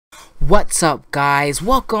What's up, guys?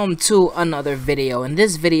 Welcome to another video. In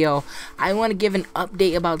this video I want to give an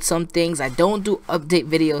update about some things. I don't do update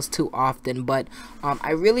videos too often, but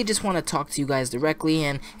I really just want to talk to you guys directly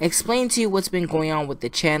and explain to you what's been going on with the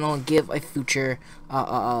channel and give a future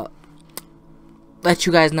let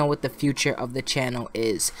you guys know what the future of the channel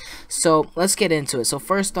is. So let's get into it. So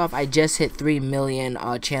first off, I just hit 3 million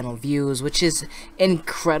channel views, which is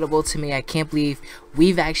incredible to me. I can't believe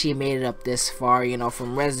we've actually made it up this far, you know,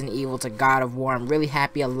 from Resident Evil to God of War. I'm really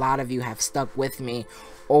happy a lot of you have stuck with me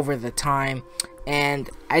over the time, and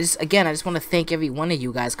I just want to thank every one of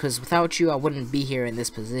you guys, because without you I wouldn't be here in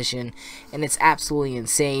this position, and it's absolutely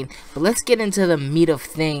insane. But let's get into the meat of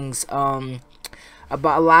things.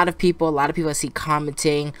 About a lot of people I see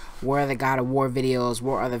commenting, where are the God of War videos,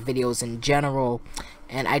 where are the videos in general,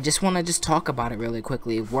 and I just want to talk about it really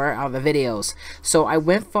quickly. Where are the videos? So I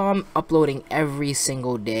went from uploading every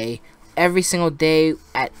single day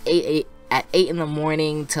at 8 in the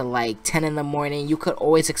morning to like 10 in the morning. You could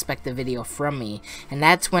always expect a video from me, and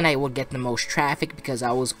that's when I would get the most traffic, because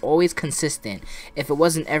I was always consistent. If it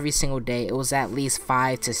wasn't every single day, it was at least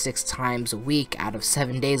 5 to 6 times a week out of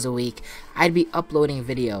 7 days a week. I'd be uploading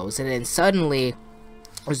videos, and then suddenly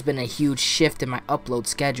there's been a huge shift in my upload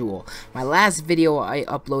schedule. My last video I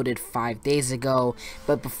uploaded 5 days ago,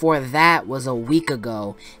 but before that was a week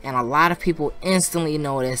ago, and a lot of people instantly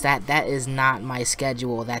noticed that that is not my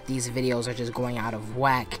schedule, that these videos are just going out of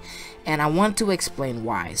whack, and I want to explain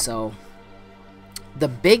why. So the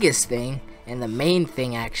biggest thing, and the main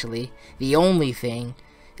thing actually, the only thing,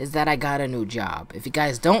 is that I got a new job. If you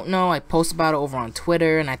guys don't know, I post about it over on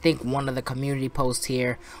Twitter, and I think one of the community posts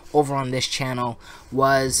here over on this channel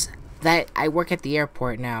was that I work at the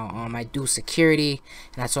airport now. I do security,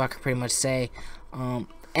 and that's all I can pretty much say.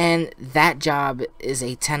 And that job is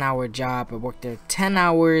a 10-hour job. I work there 10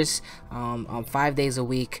 hours on 5 days a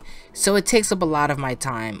week, so it takes up a lot of my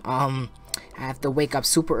time. I have to wake up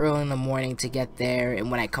super early in the morning to get there,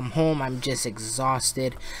 and when I come home I'm just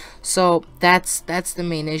exhausted. So that's the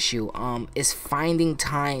main issue, is finding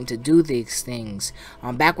time to do these things.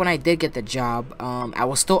 Back when I did get the job, I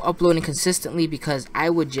was still uploading consistently, because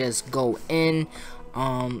I would just go in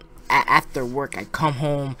after work. I come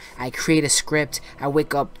home, I create a script, I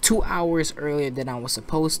wake up 2 hours earlier than I was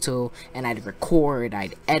supposed to, and I'd record,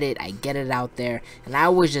 I'd edit, I'd get it out there, and I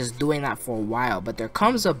was just doing that for a while. But there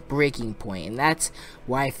comes a breaking point, and that's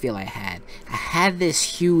why I feel I had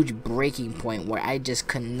this huge breaking point where I just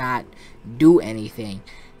could not do anything,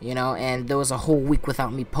 you know, and there was a whole week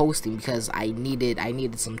without me posting because I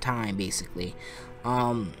needed some time, basically.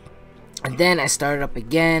 And then I started up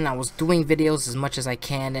again. I was doing videos as much as I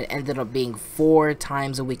can. It ended up being 4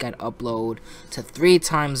 times a week I'd upload, to 3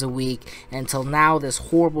 times a week, until now this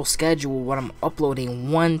horrible schedule where I'm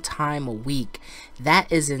uploading 1 time a week.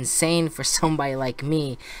 That is insane for somebody like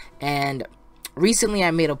me. And recently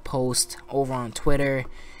I made a post over on Twitter,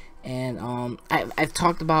 and I've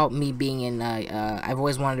talked about me being in I've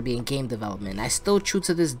always wanted to be in game development. I still true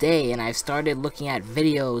to this day, and I've started looking at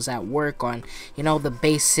videos at work on, you know, the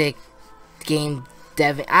basic game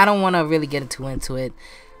dev. I don't want to really get into it,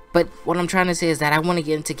 but what I'm trying to say is that I want to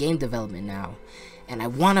get into game development now, and I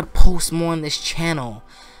want to post more on this channel.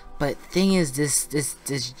 But thing is,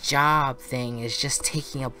 this job thing is just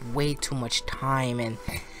taking up way too much time, and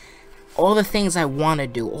all the things I want to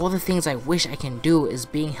do, all the things I wish I can do, is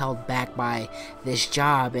being held back by this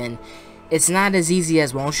job. And it's not as easy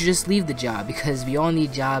as, why don't you just leave the job, because we all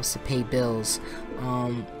need jobs to pay bills.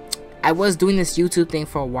 I was doing this YouTube thing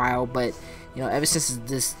for a while, but you know, ever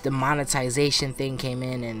since the monetization thing came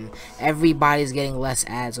in, and everybody's getting less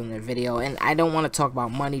ads on their video, and I don't want to talk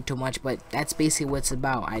about money too much, but that's basically what it's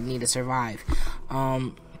about. I need to survive,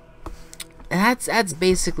 and that's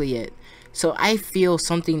basically it. So I feel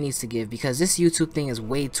something needs to give, because this YouTube thing is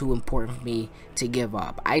way too important for me to give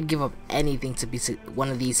up. I'd give up anything to be one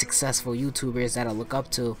of these successful YouTubers that I look up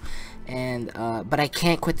to, and but I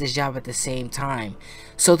can't quit this job at the same time.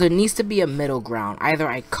 So there needs to be a middle ground. Either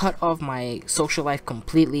I cut off my social life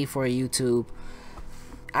completely for YouTube.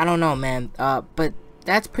 I don't know, man. But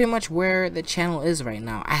that's pretty much where the channel is right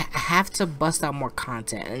now. I have to bust out more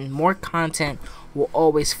content, and more content will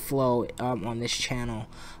always flow on this channel.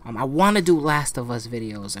 I want to do Last of Us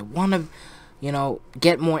videos. I want to, you know,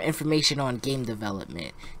 get more information on game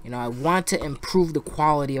development. You know, I want to improve the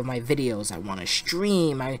quality of my videos. I want to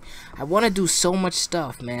stream. I want to do so much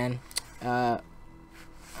stuff, man. I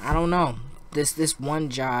don't know. This one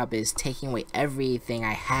job is taking away everything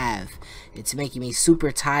I have. It's making me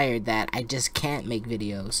super tired that I just can't make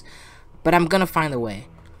videos. But I'm gonna find a way.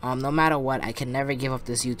 No matter what, I can never give up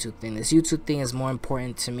this YouTube thing. This YouTube thing is more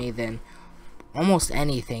important to me than almost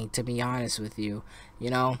anything, to be honest with you. You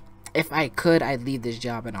know, if I could, I'd leave this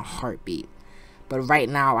job in a heartbeat. But right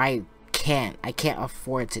now, I can't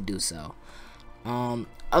afford to do so.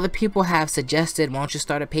 Other people have suggested, why don't you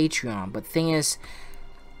start a Patreon? But the thing is,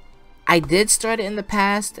 I did start it in the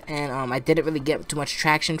past, and I didn't really get too much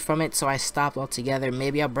traction from it, so I stopped altogether.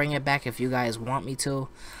 Maybe I'll bring it back if you guys want me to.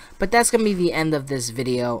 But that's gonna be the end of this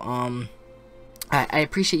video. I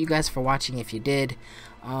appreciate you guys for watching if you did.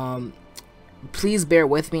 Please bear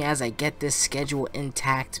with me as I get this schedule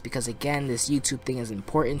intact, because again, this YouTube thing is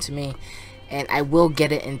important to me, and I will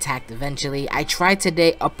get it intact eventually. I tried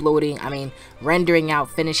today rendering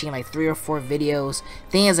out, finishing like 3 or 4 videos.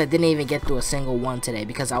 Thing is, I didn't even get through a single one today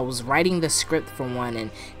because I was writing the script for one,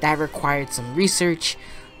 and that required some research.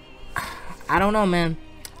 I don't know, man.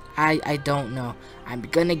 I don't know. I'm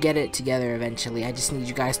gonna get it together eventually. I just need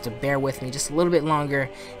you guys to bear with me just a little bit longer,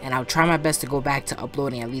 and I'll try my best to go back to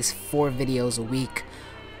uploading at least 4 videos a week.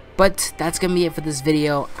 But that's gonna be it for this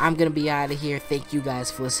video. I'm gonna be out of here. Thank you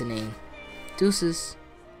guys for listening. Deuces.